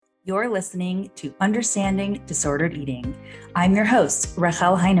You're listening to Understanding Disordered Eating. I'm your host,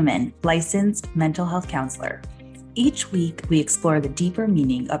 Rachel Heineman, licensed mental health counselor. Each week, we explore the deeper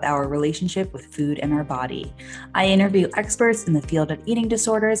meaning of our relationship with food and our body. I interview experts in the field of eating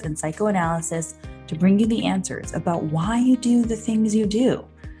disorders and psychoanalysis to bring you the answers about why you do the things you do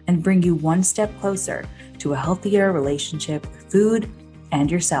and bring you one step closer to a healthier relationship with food and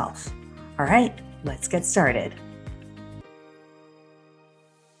yourself. All right, let's get started.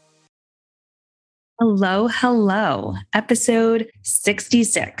 Hello. Episode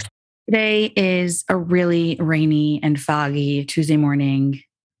 66. Today is a really rainy and foggy Tuesday morning,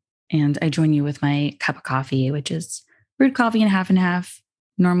 and I join you with my cup of coffee, which is brewed coffee and half.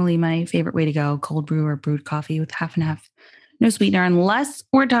 Normally my favorite way to go, cold brew or brewed coffee with half and half. No sweetener, unless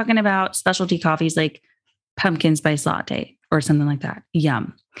we're talking about specialty coffees like pumpkin spice latte or something like that.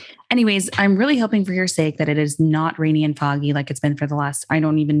 Yum. Anyways, I'm really hoping for your sake that it is not rainy and foggy like it's been for the last, I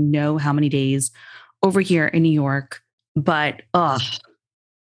don't even know how many days over here in New York. But today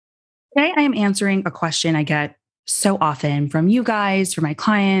I am answering a question I get so often from you guys, from my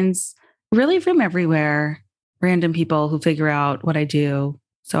clients, really from everywhere, random people who figure out what I do.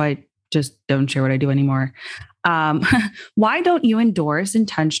 So I just don't share what I do anymore. Why don't you endorse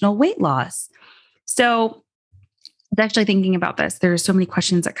intentional weight loss? So I was actually thinking about this. There's so many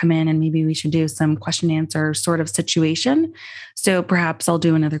questions that come in, and maybe we should do some question answer sort of situation. So perhaps I'll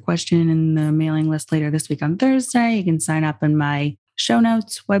do another question in the mailing list later this week on Thursday. You can sign up in my show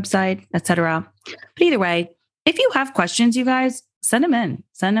notes, website, etc. But either way, if you have questions, you guys, send them in.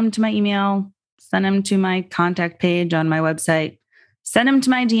 Send them to my email. Send them to my contact page on my website. Send them to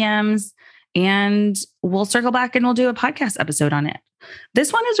my DMs, and we'll circle back and we'll do a podcast episode on it.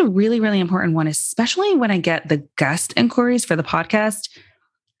 This one is a really, really important one, especially when I get the guest inquiries for the podcast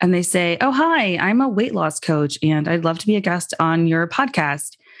and they say, oh, hi, I'm a weight loss coach and I'd love to be a guest on your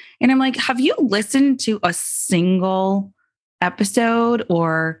podcast. And I'm like, have you listened to a single episode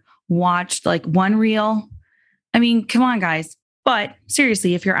or watched like one reel? I mean, come on, guys. But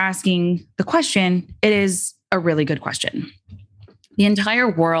seriously, if you're asking the question, it is a really good question. The entire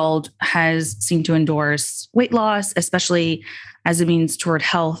world has seemed to endorse weight loss, especially as a means toward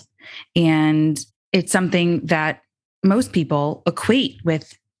health. And it's something that most people equate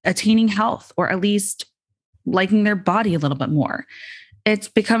with attaining health, or at least liking their body a little bit more. It's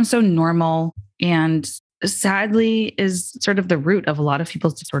become so normal and sadly is sort of the root of a lot of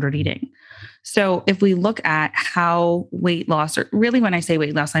people's disordered eating. So if we look at how weight loss, or really when I say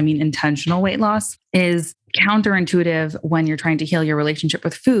weight loss, I mean intentional weight loss, is counterintuitive when you're trying to heal your relationship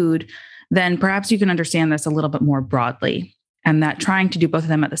with food, then perhaps you can understand this a little bit more broadly, and that trying to do both of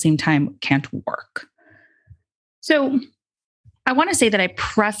them at the same time can't work. So I want to say that I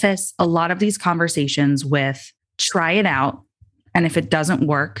preface a lot of these conversations with try it out. And if it doesn't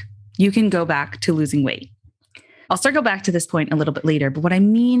work, you can go back to losing weight. I'll circle back to this point a little bit later, but what I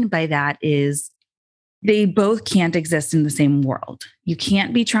mean by that is they both can't exist in the same world. You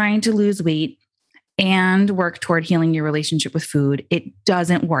can't be trying to lose weight and work toward healing your relationship with food. It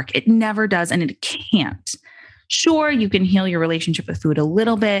doesn't work. It never does, and it can't. Sure, you can heal your relationship with food a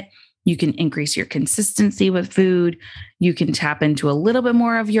little bit. You can increase your consistency with food. You can tap into a little bit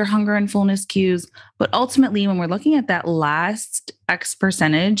more of your hunger and fullness cues. But ultimately, when we're looking at that last X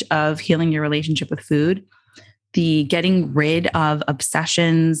percentage of healing your relationship with food, the getting rid of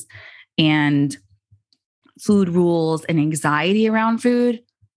obsessions and food rules and anxiety around food,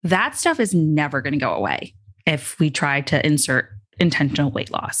 that stuff is never going to go away if we try to insert intentional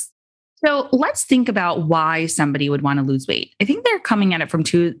weight loss. So let's think about why somebody would want to lose weight. I think they're coming at it from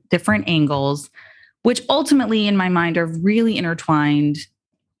two different angles, which ultimately in my mind are really intertwined.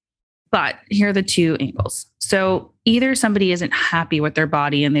 But here are the two angles. So either somebody isn't happy with their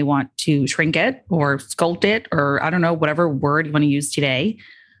body and they want to shrink it or sculpt it, or I don't know, whatever word you want to use today,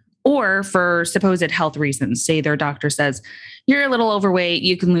 or for supposed health reasons. Say their doctor says, you're a little overweight,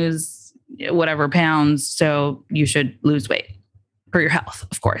 you can lose whatever pounds, so you should lose weight for your health,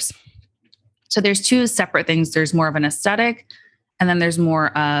 of course. So there's two separate things. There's more of an aesthetic, and then there's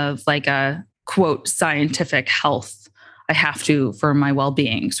more of like a quote, scientific health. I have to for my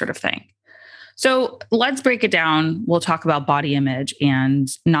well-being sort of thing. So let's break it down. We'll talk about body image and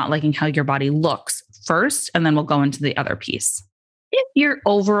not liking how your body looks first, and then we'll go into the other piece. If your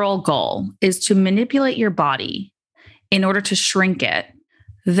overall goal is to manipulate your body in order to shrink it,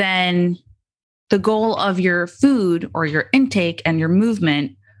 then the goal of your food or your intake and your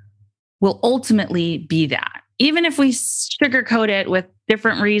movement will ultimately be that. Even if we sugarcoat it with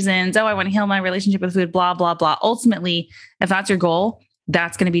different reasons, oh, I want to heal my relationship with food, blah, blah, blah. Ultimately, if that's your goal,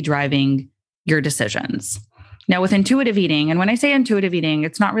 that's going to be driving your decisions. Now, with intuitive eating, and when I say intuitive eating,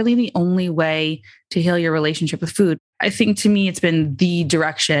 it's not really the only way to heal your relationship with food. I think to me, it's been the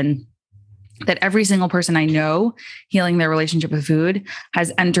direction that every single person I know healing their relationship with food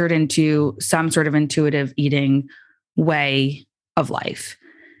has entered into some sort of intuitive eating way of life.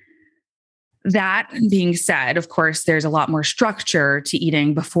 That being said, of course, there's a lot more structure to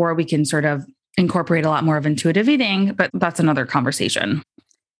eating before we can sort of incorporate a lot more of intuitive eating, but that's another conversation.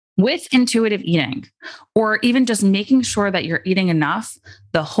 With intuitive eating, or even just making sure that you're eating enough,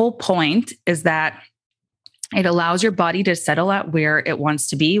 the whole point is that it allows your body to settle at where it wants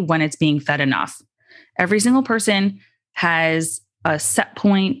to be when it's being fed enough. Every single person has a set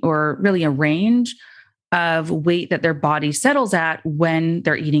point or really a range of weight that their body settles at when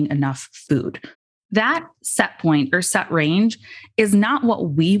they're eating enough food. That set point or set range is not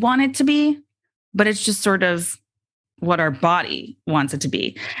what we want it to be, but it's just sort of what our body wants it to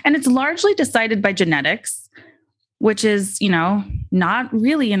be. And it's largely decided by genetics, which is, not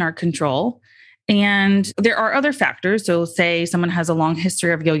really in our control. And there are other factors. So say someone has a long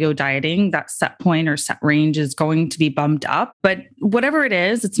history of yo-yo dieting, that set point or set range is going to be bumped up. But whatever it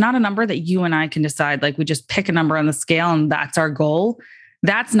is, it's not a number that you and I can decide. Like we just pick a number on the scale and that's our goal.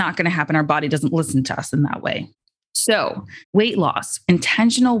 That's not going to happen. Our body doesn't listen to us in that way. So weight loss,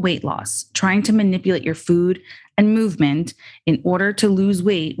 intentional weight loss, trying to manipulate your food and movement in order to lose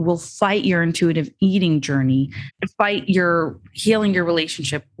weight will fight your intuitive eating journey, fight your healing your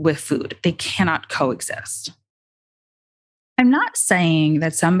relationship with food. They cannot coexist. I'm not saying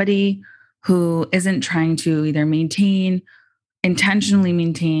that somebody who isn't trying to either intentionally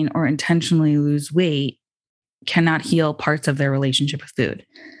maintain or intentionally lose weight cannot heal parts of their relationship with food.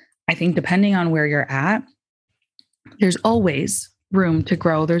 I think depending on where you're at, there's always room to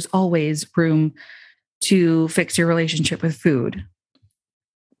grow. There's always room to fix your relationship with food.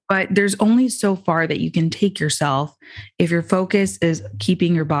 But there's only so far that you can take yourself if your focus is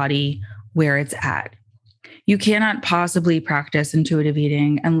keeping your body where it's at. You cannot possibly practice intuitive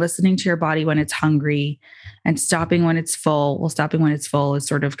eating and listening to your body when it's hungry and stopping when it's full. Well, stopping when it's full is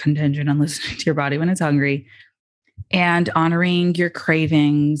sort of contingent on listening to your body when it's hungry and honoring your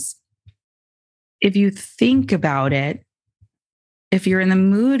cravings. If you think about it, if you're in the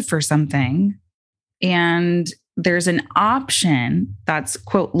mood for something and there's an option that's,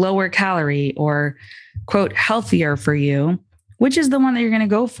 quote, lower calorie or, quote, healthier for you, which is the one that you're going to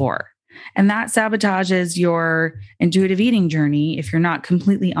go for? And that sabotages your intuitive eating journey if you're not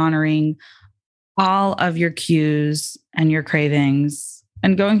completely honoring all of your cues and your cravings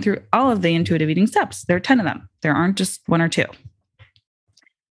and going through all of the intuitive eating steps. There are 10 of them. There aren't just one or two.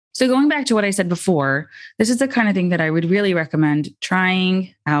 So going back to what I said before, this is the kind of thing that I would really recommend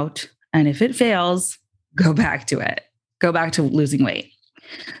trying out. And if it fails, go back to it. Go back to losing weight.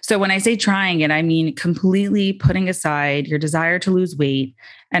 So when I say trying it, I mean completely putting aside your desire to lose weight.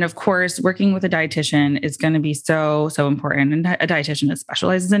 And of course, working with a dietitian is going to be so, so important. And a dietitian that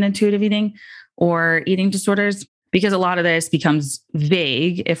specializes in intuitive eating or eating disorders, because a lot of this becomes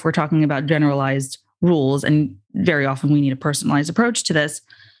vague if we're talking about generalized rules. And very often we need a personalized approach to this.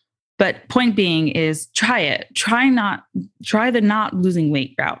 But point being is try it. Try the not losing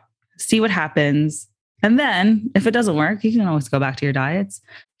weight route. See what happens. And then if it doesn't work, you can always go back to your diets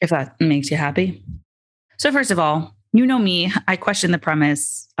if that makes you happy. So first of all, you know me, I question the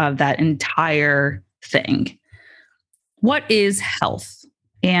premise of that entire thing. What is health?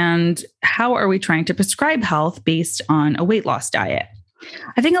 And how are we trying to prescribe health based on a weight loss diet?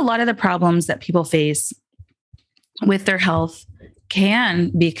 I think a lot of the problems that people face with their health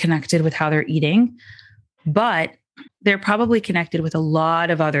can be connected with how they're eating, but they're probably connected with a lot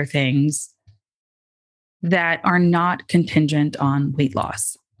of other things that are not contingent on weight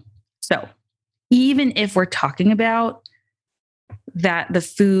loss. So even if we're talking about that the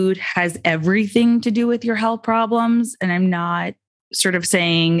food has everything to do with your health problems, and I'm not sort of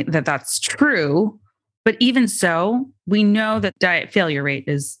saying that that's true, but even so, we know that diet failure rate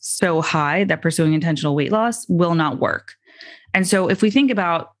is so high that pursuing intentional weight loss will not work. And so if we think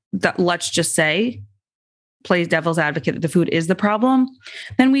about that, let's just say, plays devil's advocate that the food is the problem,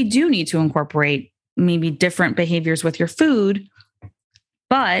 then we do need to incorporate maybe different behaviors with your food,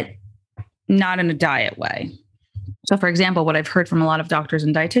 but not in a diet way. So for example, what I've heard from a lot of doctors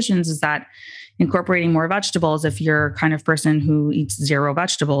and dietitians is that incorporating more vegetables, if you're kind of person who eats zero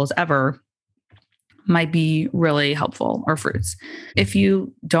vegetables ever, might be really helpful, or fruits. If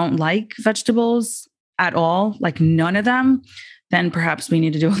you don't like vegetables at all, like none of them, then perhaps we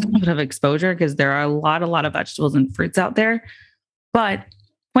need to do a little bit of exposure because there are a lot of vegetables and fruits out there. But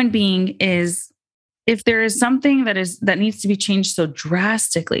point being is If there is something that needs to be changed so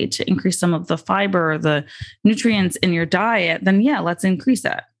drastically to increase some of the fiber or the nutrients in your diet, then yeah, let's increase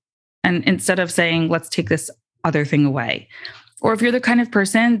it. And instead of saying, let's take this other thing away. Or if you're the kind of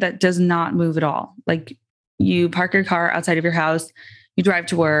person that does not move at all, like you park your car outside of your house, you drive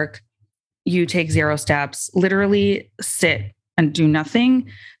to work, you take 0 steps, literally sit and do nothing,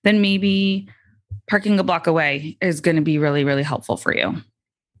 then maybe parking a block away is going to be really, really helpful for you.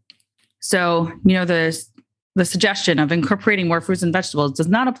 So, the suggestion of incorporating more fruits and vegetables does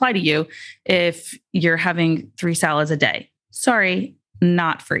not apply to you if you're having 3 salads a day. Sorry,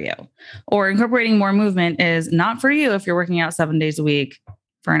 not for you. Or incorporating more movement is not for you if you're working out 7 days a week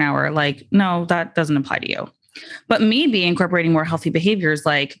for an hour. Like, no, that doesn't apply to you. But maybe incorporating more healthy behaviors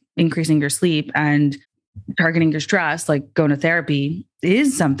like increasing your sleep and targeting your stress, like going to therapy,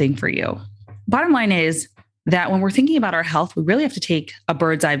 is something for you. Bottom line is that when we're thinking about our health, we really have to take a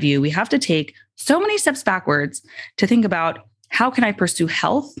bird's eye view. We have to take so many steps backwards to think about, how can I pursue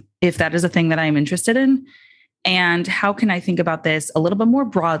health if that is a thing that I'm interested in? And how can I think about this a little bit more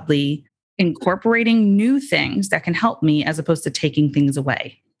broadly, incorporating new things that can help me as opposed to taking things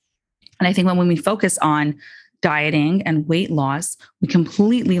away? And I think when we focus on dieting and weight loss, we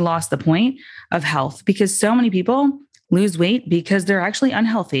completely lost the point of health, because so many people lose weight because they're actually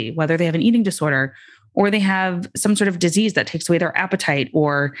unhealthy, whether they have an eating disorder or they have some sort of disease that takes away their appetite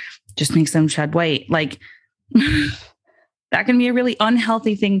or just makes them shed weight. Like that can be a really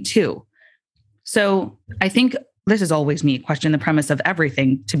unhealthy thing too. So I think this is always me question the premise of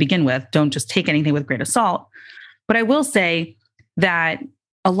everything to begin with. Don't just take anything with a grain of salt. But I will say that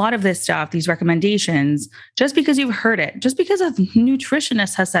a lot of this stuff, these recommendations, just because you've heard it, just because a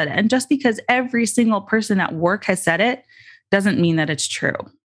nutritionist has said it, and just because every single person at work has said it, doesn't mean that it's true.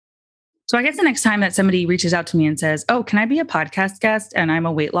 So I guess the next time that somebody reaches out to me and says, oh, can I be a podcast guest and I'm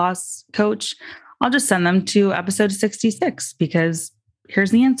a weight loss coach? I'll just send them to episode 66, because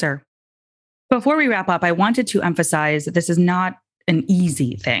here's the answer. Before we wrap up, I wanted to emphasize that this is not an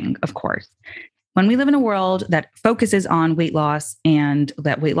easy thing, of course. When we live in a world that focuses on weight loss, and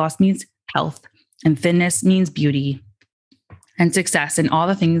that weight loss means health and thinness means beauty and success and all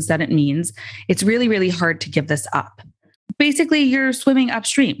the things that it means, it's really, really hard to give this up. Basically, you're swimming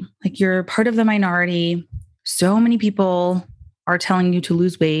upstream, like you're part of the minority. So many people are telling you to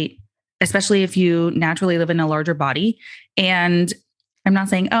lose weight, especially if you naturally live in a larger body. And I'm not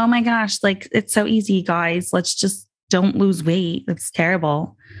saying, oh my gosh, like it's so easy, guys. Let's just don't lose weight. It's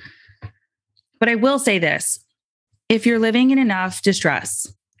terrible. But I will say this, if you're living in enough distress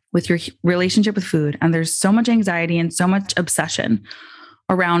with your relationship with food, and there's so much anxiety and so much obsession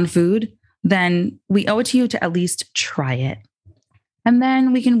around food, then we owe it to you to at least try it. And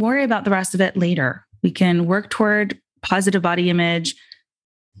then we can worry about the rest of it later. We can work toward positive body image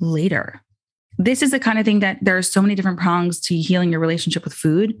later. This is the kind of thing that there are so many different prongs to healing your relationship with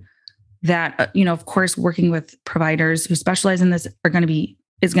food that, of course, working with providers who specialize in this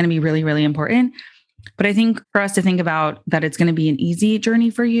is going to be really, really important. But I think for us to think about that, it's going to be an easy journey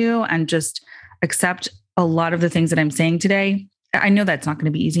for you and just accept a lot of the things that I'm saying today. I know that's not going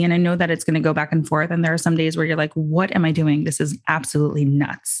to be easy. And I know that it's going to go back and forth. And there are some days where you're like, what am I doing? This is absolutely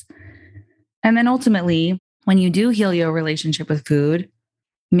nuts. And then ultimately, when you do heal your relationship with food,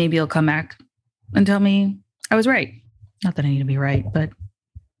 maybe you'll come back and tell me I was right. Not that I need to be right, but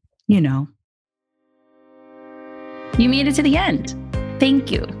You made it to the end.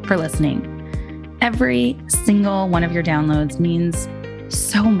 Thank you for listening. Every single one of your downloads means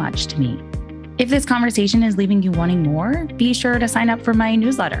so much to me. If this conversation is leaving you wanting more, be sure to sign up for my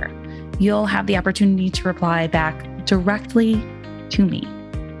newsletter. You'll have the opportunity to reply back directly to me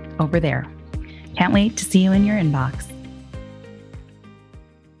over there. Can't wait to see you in your inbox.